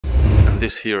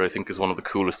This here I think is one of the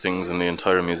coolest things in the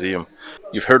entire museum.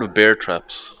 You've heard of bear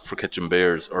traps for catching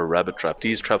bears or rabbit trap.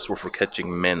 These traps were for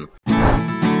catching men.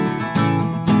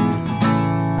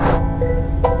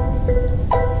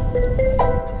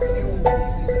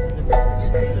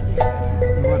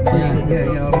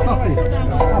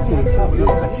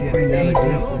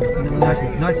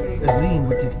 Not agreeing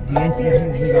with the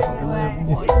entity.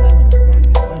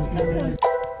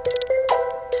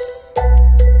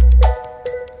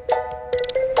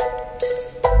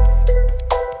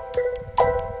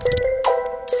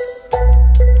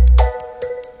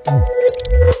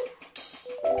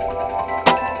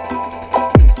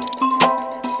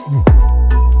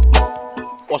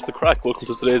 What's the crack? Welcome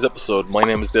to today's episode. My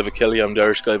name is David Kelly, I'm the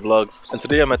Irish Guy Vlogs, and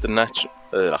today I'm at the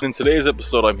in today's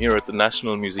episode I'm here at the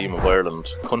National Museum of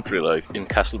Ireland, Country Life in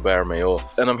Castlebar Mayo,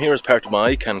 and I'm here as part of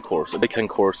my ICAN course. The ICAN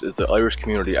course is the Irish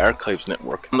Community Archives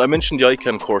Network, and I mentioned the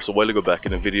ICAN course a while ago back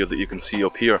in a video that you can see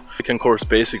up here. The ICAN course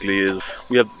basically is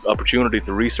we have the opportunity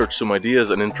to research some ideas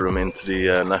and enter them into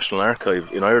the National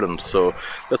Archive in Ireland, so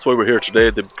that's why we're here today.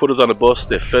 They put us on a bus,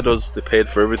 they fed us, they paid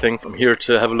for everything. I'm here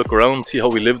to have a look around, see how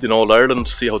we lived in old Ireland,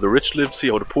 see how the rich lived, see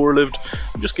how the poor lived,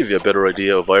 and just give you a better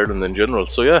idea of Ireland in general.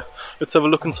 So yeah, let's have a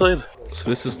look inside. So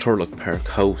this is Turlough Park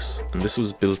House, and this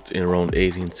was built in around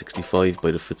 1865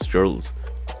 by the Fitzgeralds.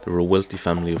 They were a wealthy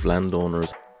family of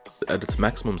landowners. At its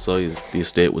maximum size, the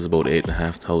estate was about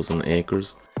 8,500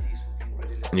 acres.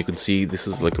 And you can see this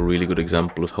is like a really good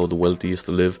example of how the wealthy used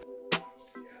to live.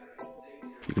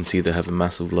 You can see they have a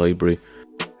massive library.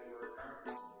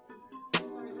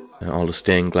 All the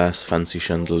stained glass, fancy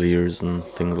chandeliers and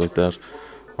things like that.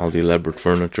 All the elaborate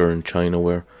furniture and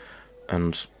chinaware.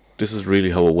 And this is really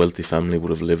how a wealthy family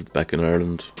would have lived back in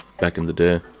Ireland, back in the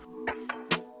day.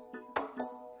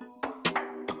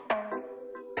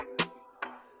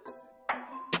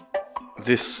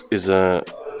 This is a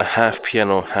half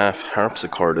piano, half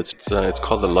harpsichord. It's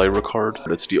called the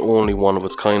lyrichord. It's the only one of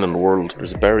its kind in the world.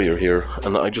 There's a barrier here,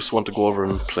 and I just want to go over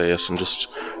and play it and just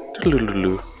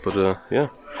doodle-doodle-doo. But yeah,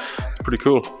 it's pretty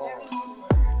cool.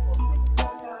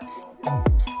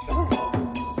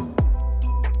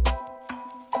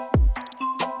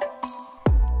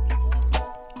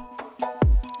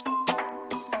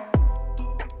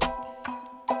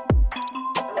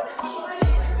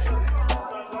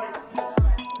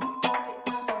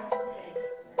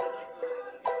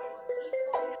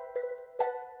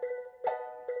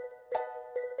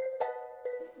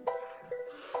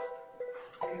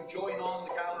 Join on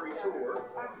the gallery tour.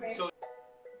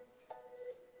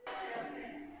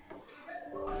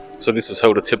 So this is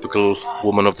how the typical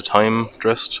woman of the time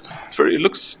dressed. To me it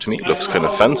looks kind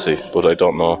of fancy, but I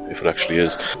don't know if it actually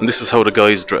is. And this is how the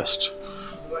guys dressed.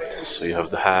 So you have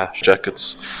the hat,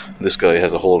 jackets. This guy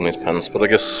has a hole in his pants, but I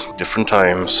guess different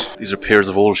times. These are pairs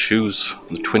of old shoes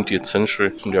from the 20th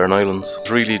century from the Aran Islands. It's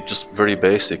really just very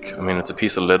basic. I mean, it's a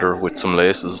piece of leather with some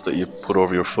laces that you put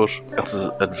over your foot. That's as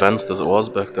advanced as it was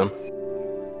back then.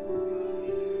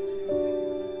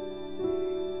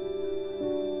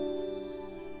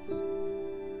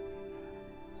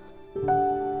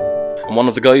 And one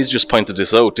of the guys just pointed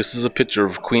this out. This is a picture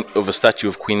of a statue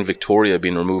of Queen Victoria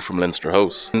being removed from Leinster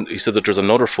House. And he said that there's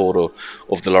another photo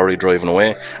of the lorry driving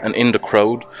away, and in the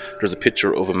crowd there's a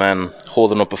picture of a man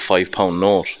holding up a £5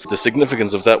 note. The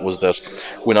significance of that was that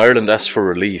when Ireland asked for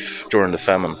relief during the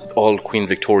famine, all Queen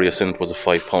Victoria sent was a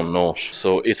 £5 note.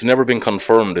 So it's never been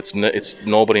confirmed.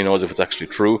 Nobody knows if it's actually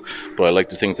true, but I like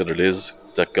to think that it is.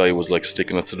 That guy was like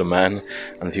sticking it to the man,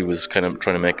 and he was kind of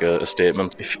trying to make a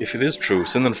statement. If it is true,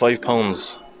 sending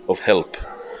 £5 of help,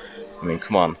 I mean,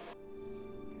 come on.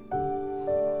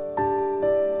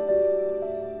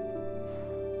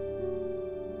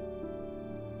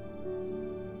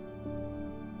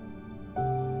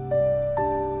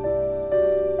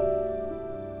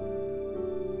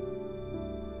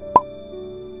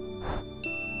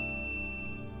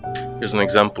 Here's an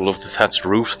example of the thatched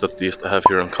roofs that they used to have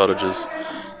here in cottages.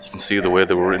 You can see the way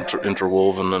they were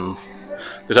interwoven, and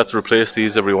they'd have to replace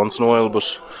these every once in a while,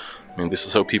 but I mean, this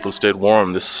is how people stayed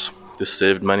warm. This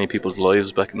saved many people's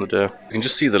lives back in the day. You can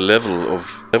just see the level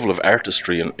of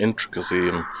artistry and intricacy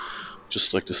and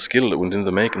just like the skill that went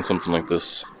into making something like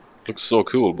this. It looks so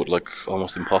cool, but like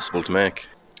almost impossible to make.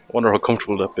 I wonder how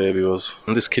comfortable that baby was.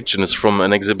 And this kitchen is from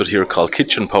an exhibit here called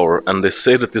Kitchen Power, and they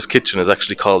say that this kitchen is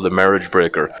actually called the Marriage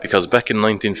Breaker because back in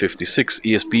 1956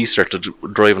 ESB started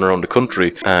driving around the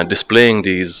country displaying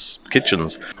these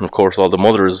kitchens, and of course all the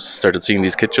mothers started seeing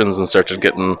these kitchens and started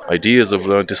getting ideas of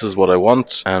this is what I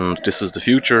want and this is the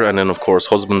future, and then of course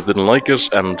husbands didn't like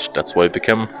it, and that's why it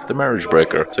became the Marriage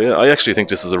Breaker. So yeah, I actually think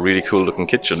this is a really cool looking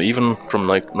kitchen, even from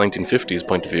like 1950s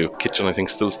point of view. Kitchen I think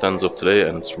still stands up today,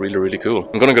 and it's really, really cool.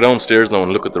 I'm gonna go downstairs now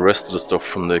and look at the rest of the stuff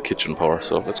from the Kitchen Power,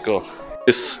 so let's go.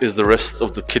 This is the rest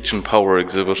of the Kitchen Power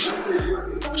exhibit.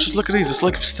 Just look at these, it's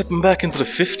like stepping back into the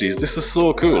 50s. This is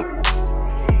so cool.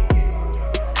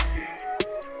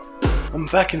 I'm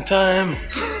back in time.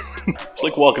 It's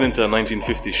like walking into a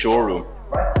 1950s showroom.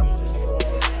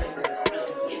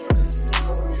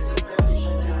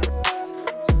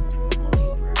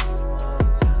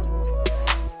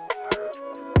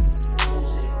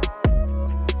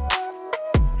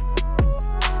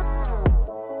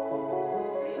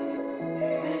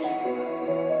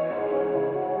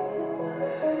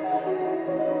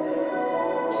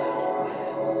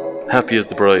 Happy as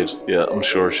the bride. Yeah, I'm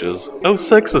sure she is. How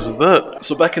sexist is that?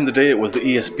 So back in the day it was the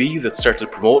ESB that started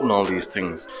promoting all these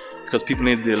things because people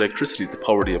needed the electricity to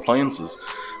power the appliances.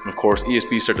 And of course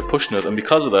ESB started pushing it, and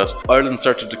because of that Ireland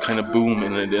started to kind of boom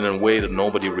in a way that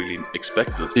nobody really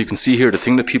expected. You can see here the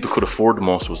thing that people could afford the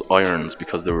most was irons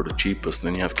because they were the cheapest, and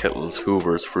then you have kettles,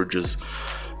 hoovers, fridges,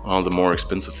 all the more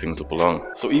expensive things that belong.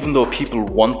 So even though people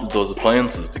wanted those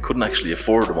appliances, they couldn't actually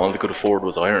afford them. All they could afford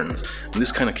was irons. And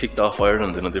this kind of kicked off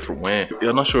Ireland in a different way.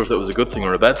 I'm not sure if that was a good thing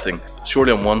or a bad thing.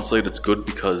 Surely on one side it's good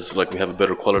because like we have a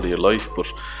better quality of life, but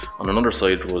on another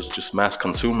side was just mass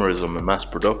consumerism and mass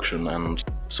production. And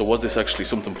so was this actually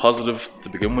something positive to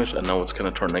begin with, and now it's kind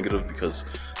of turned negative because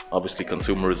obviously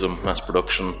consumerism, mass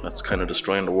production, that's kind of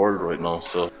destroying the world right now.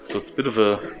 So it's a bit of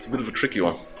a tricky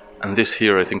one. And this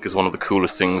here I think is one of the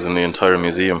coolest things in the entire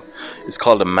museum. It's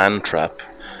called a man trap,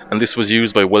 and this was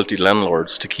used by wealthy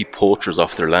landlords to keep poachers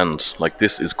off their land. Like,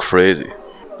 this is crazy.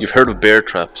 You've heard of bear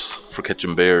traps for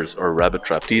catching bears, or rabbit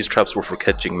traps. These traps were for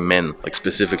catching men, like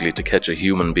specifically to catch a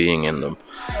human being in them.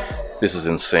 This is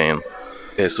insane.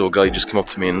 Okay, so a guy just came up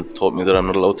to me and told me that I'm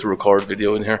not allowed to record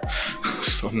video in here.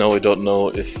 So now I don't know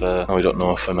if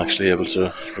I'm actually able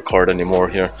to record anymore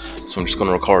here. So I'm just going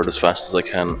to record as fast as I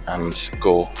can and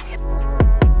go.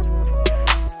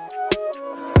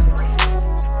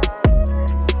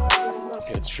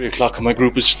 Okay, it's 3 o'clock and my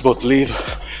group is just about to leave.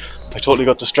 I totally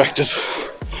got distracted.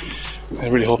 I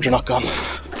really hope they're not gone.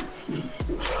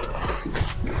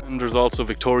 And there's also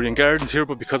Victorian Gardens here,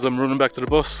 but because I'm running back to the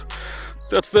bus,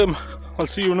 that's them. I'll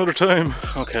see you another time.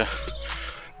 Okay,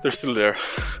 they're still there.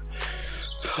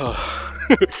 Oh.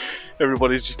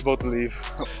 Everybody's just about to leave.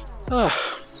 Yeah,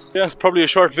 it's probably a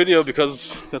short video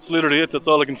because that's literally it. That's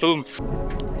all I can film.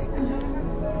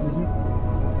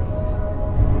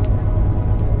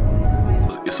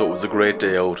 So it was a great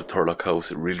day out at Turlough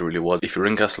House. It really, really was. If you're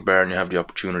in Castlebar and you have the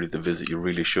opportunity to visit, you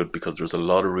really should, because there's a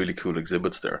lot of really cool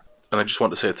exhibits there. And I just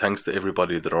want to say thanks to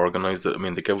everybody that organised it. I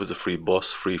mean, they gave us a free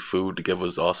bus, free food, they gave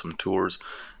us awesome tours,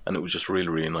 and it was just really,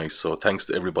 really nice. So thanks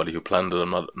to everybody who planned it.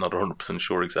 I'm not 100%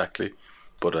 sure exactly,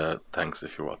 but thanks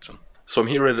if you're watching. So I'm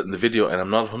here editing the video, and I'm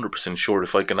not 100% sure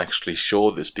if I can actually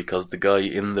show this because the guy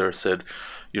in there said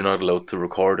you're not allowed to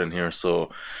record in here. So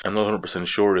I'm not 100%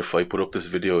 sure if I put up this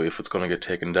video, if it's going to get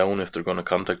taken down, if they're going to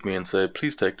contact me and say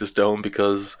please take this down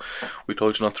because we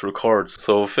told you not to record.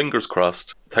 So fingers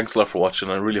crossed. Thanks a lot for watching.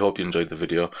 I really hope you enjoyed the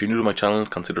video. If you're new to my channel,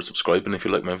 consider subscribing if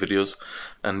you like my videos.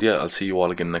 And yeah, I'll see you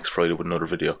all again next Friday with another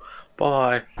video.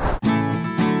 Bye.